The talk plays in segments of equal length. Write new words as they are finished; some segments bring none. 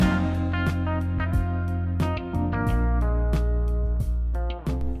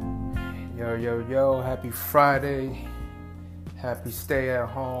Yo, happy Friday. Happy stay at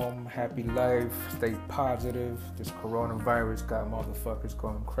home. Happy life. Stay positive. This coronavirus got motherfuckers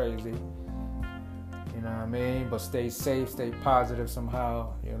going crazy. You know what I mean? But stay safe, stay positive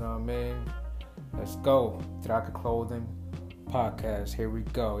somehow. You know what I mean? Let's go. Draka Clothing Podcast. Here we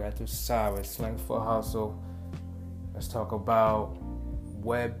go. After Sawa, Slang for Hustle. Let's talk about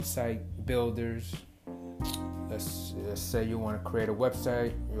website builders. Let's say you want to create a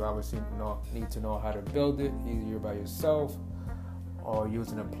website. You obviously need to know how to build it, either you're by yourself or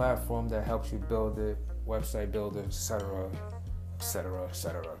using a platform that helps you build it, website builder, etc., etc.,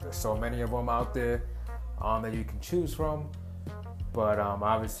 etc. There's so many of them out there that you can choose from, but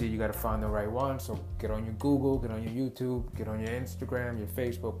obviously you got to find the right one. So get on your Google, get on your YouTube, get on your Instagram, your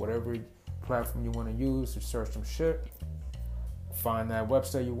Facebook, whatever platform you want to use to search some shit. Find that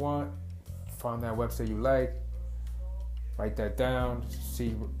website you want, find that website you like. Write that down,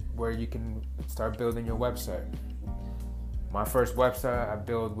 see where you can start building your website. My first website I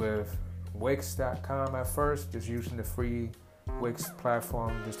built with Wix.com at first, just using the free Wix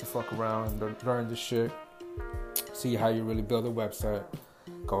platform just to fuck around, learn the shit, see how you really build a website,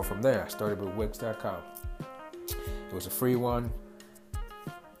 go from there. I started with Wix.com. It was a free one.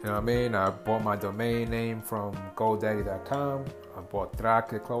 You know what I mean? I bought my domain name from GoDaddy.com. I bought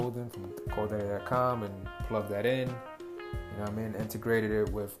Draka Clothing from GoDaddy.com and plugged that in. You know what I mean? Integrated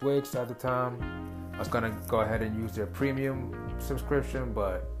it with Wix at the time. I was going to go ahead and use their premium subscription,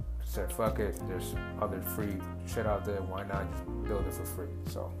 but said, fuck it. There's other free shit out there. Why not just build it for free?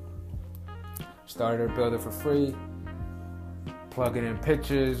 So, started to build it for free. Plugging in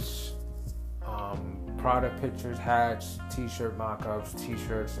pictures, product pictures, hats, t-shirt mock-ups,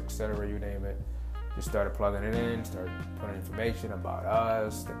 t-shirts, etc., you name it. Just started plugging it in, started putting information about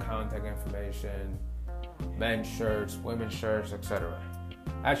us, the contact information, men's shirts, women's shirts, etc.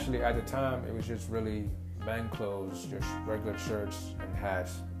 Actually, at the time, it was just really men clothes, just regular shirts and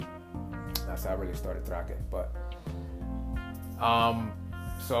hats. That's how I really started tracking. But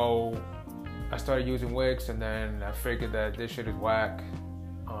so I started using Wix, and then I figured that this shit is whack.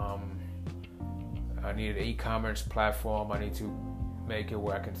 I needed an e-commerce platform. I need to make it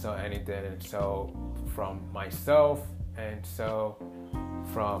where I can sell anything and sell from myself and sell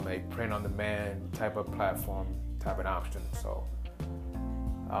from a print-on-demand type of platform, type of option. So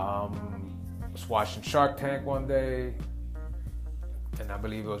I was watching Shark Tank one day, and I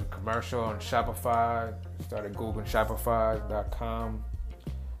believe it was a commercial on Shopify. Started Googling Shopify.com,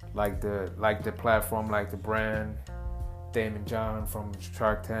 like the platform, like the brand. Damon John from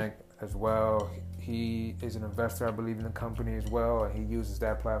Shark Tank as well. He is an investor, I believe, in the company as well, and he uses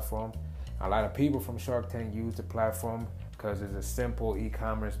that platform. A lot of people from Shark Tank use the platform because it's a simple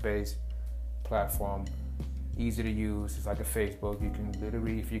e-commerce based platform, easy to use. It's like a Facebook. You can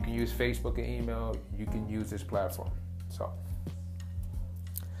literally, if you can use Facebook and email, you can use this platform. So,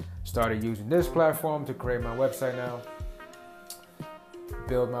 started using this platform to create my website now.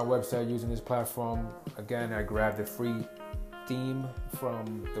 Build my website using this platform. Again, I grabbed the free theme from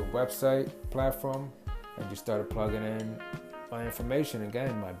the website platform and just started plugging in my information.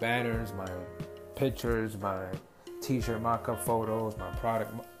 Again, my banners, my pictures, my t-shirt mock-up photos, my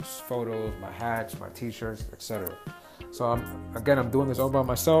product photos, my hats, my t-shirts, etc. So I'm doing this all by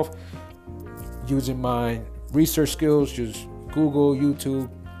myself, using my research skills, just Google,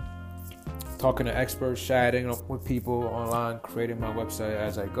 YouTube, talking to experts, chatting with people online, creating my website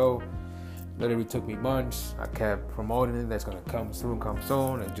as I go. Literally took me months. I kept promoting it. That's gonna come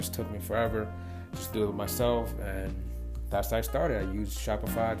soon. It just took me forever. Just do it myself, and that's how I started. I used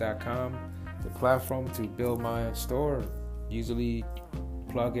Shopify.com, the platform, to build my store. Easily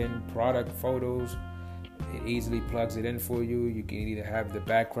plug in product photos. It easily plugs it in for you. You can either have the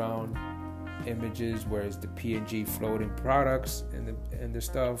background images, where it's the PNG floating products and the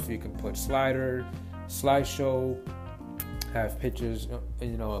stuff. You can put slideshow, have pictures,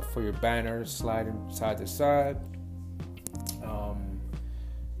 for your banners, sliding side to side.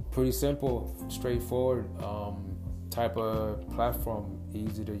 Pretty simple, straightforward type of platform,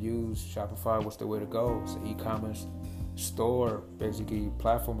 easy to use. Shopify was the way to go. It's an e-commerce store, basically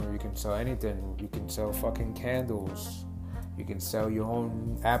platform where you can sell anything. You can sell fucking candles. You can sell your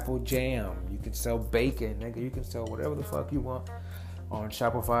own apple jam. You can sell bacon, nigga. You can sell whatever the fuck you want on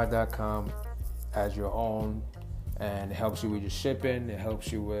Shopify.com as your own. And it helps you with your shipping. It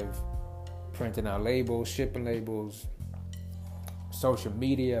helps you with printing out labels, shipping labels, social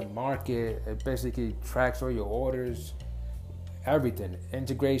media, market. It basically tracks all your orders, everything.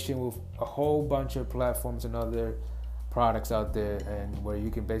 Integration with a whole bunch of platforms and other products out there, and where you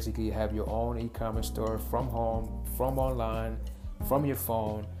can basically have your own e-commerce store from home, from online, from your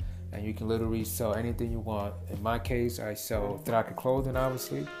phone, and you can literally sell anything you want. In my case, I sell Drake clothing,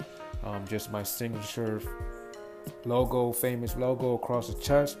 obviously. Just my signature logo, famous logo across the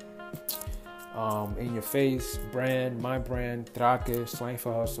chest. In your face brand, my brand, Drake, Slang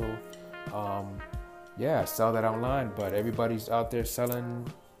for Hustle. I sell that online, but everybody's out there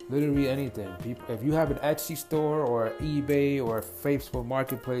selling literally anything. People, if you have an Etsy store or eBay or a Facebook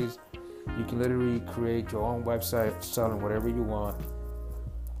Marketplace, you can literally create your own website selling whatever you want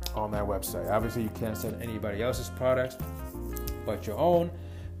on that website. Obviously, you can't sell anybody else's products but your own,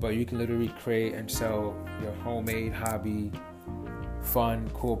 but you can literally create and sell your homemade, hobby, fun,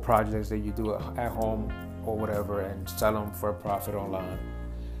 cool projects that you do at home or whatever and sell them for a profit online.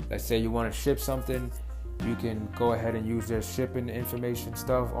 Let's say you want to ship something, you can go ahead and use their shipping information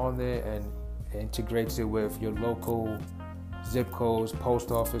stuff on there and integrates it with your local zip codes,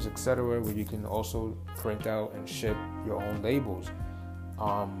 post office, etc., where you can also print out and ship your own labels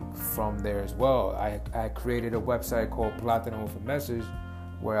from there as well. I created a website called Platano with a Message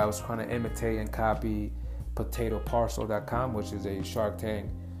where I was trying to imitate and copy potatoparcel.com, which is a Shark Tank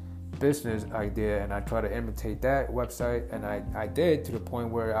business idea, and I tried to imitate that website, and I did, to the point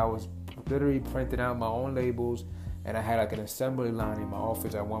where I was literally printing out my own labels, and I had like an assembly line in my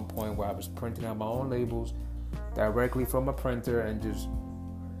office at one point where I was printing out my own labels directly from a printer and just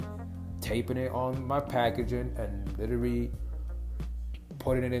taping it on my packaging and literally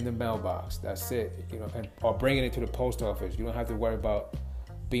putting it in the mailbox. That's it, or bringing it to the post office. You don't have to worry about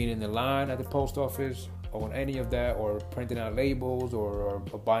being in the line at the post office or any of that, or printing out labels or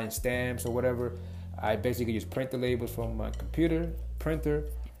buying stamps or whatever. I basically just print the labels from my computer printer,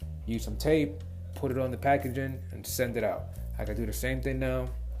 use some tape, put it on the packaging, and send it out. I can do the same thing now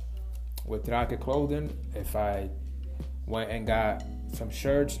with Drake clothing. If I went and got some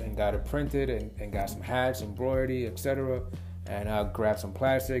shirts and got it printed and got some hats, embroidery, etc., and I'll grab some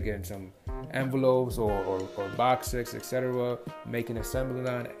plastic and some envelopes or boxes, etc., make an assembly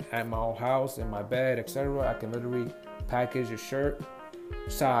line at my own house, in my bed, etc., I can literally package a shirt,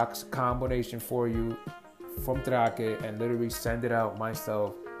 socks combination for you from Drake and literally send it out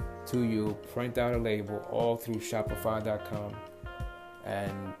myself to you, print out a label, all through Shopify.com.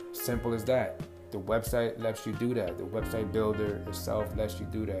 And simple as that. The website lets you do that. The website builder itself lets you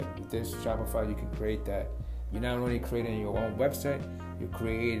do that. With this Shopify, you can create that. You're not only creating your own website, you're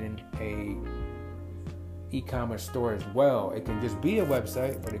creating a e-commerce store as well. It can just be a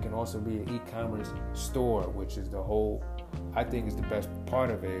website, but it can also be an e-commerce store, which is the whole, I think, is the best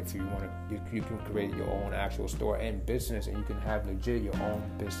part of it. If you want to, you can create your own actual store and business, and you can have legit your own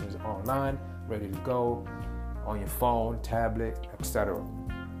business online, ready to go, on your phone, tablet, etc.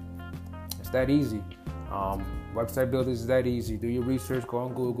 It's that easy. Website builders is that easy. Do your research, go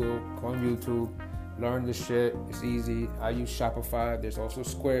on Google, go on YouTube, learn the shit. It's easy. I use Shopify. There's also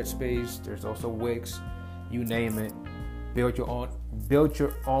Squarespace. There's also Wix. You name it. Build your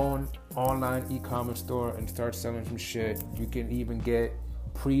own online e-commerce store and start selling some shit. You can even get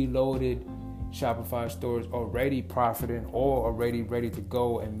preloaded Shopify stores already profiting or already ready to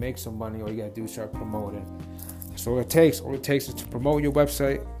go and make some money. All you gotta do is start promoting. So all it takes is to promote your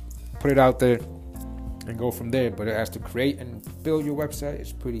website, put it out there, and go from there. But as to create and build your website,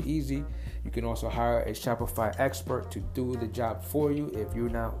 it's pretty easy. You can also hire a Shopify expert to do the job for you. If you're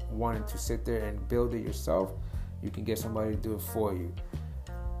not wanting to sit there and build it yourself, you can get somebody to do it for you.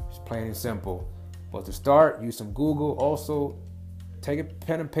 It's plain and simple. But to start, use some Google. Also, take a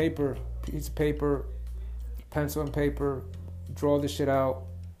pen and paper, piece of paper, pencil and paper, draw the shit out.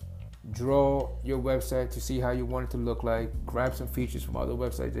 Draw your website to see how you want it to look like. Grab some features from other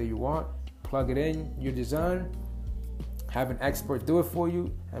websites that you want. Plug it in, your design. Have an expert do it for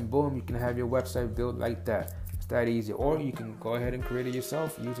you, and boom, you can have your website built like that. It's that easy. Or you can go ahead and create it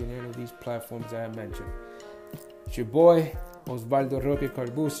yourself using any of these platforms that I mentioned. It's your boy, Osvaldo Roque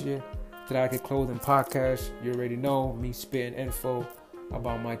Carbucci, Drake Clothing Podcast. You already know me spitting info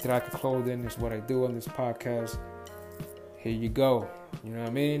about my Drake clothing. Is what I do on this podcast. Here you go. You know what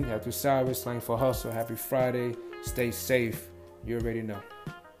I mean? Ya tu sabes, Slang for Hustle. Happy Friday. Stay safe. You already know.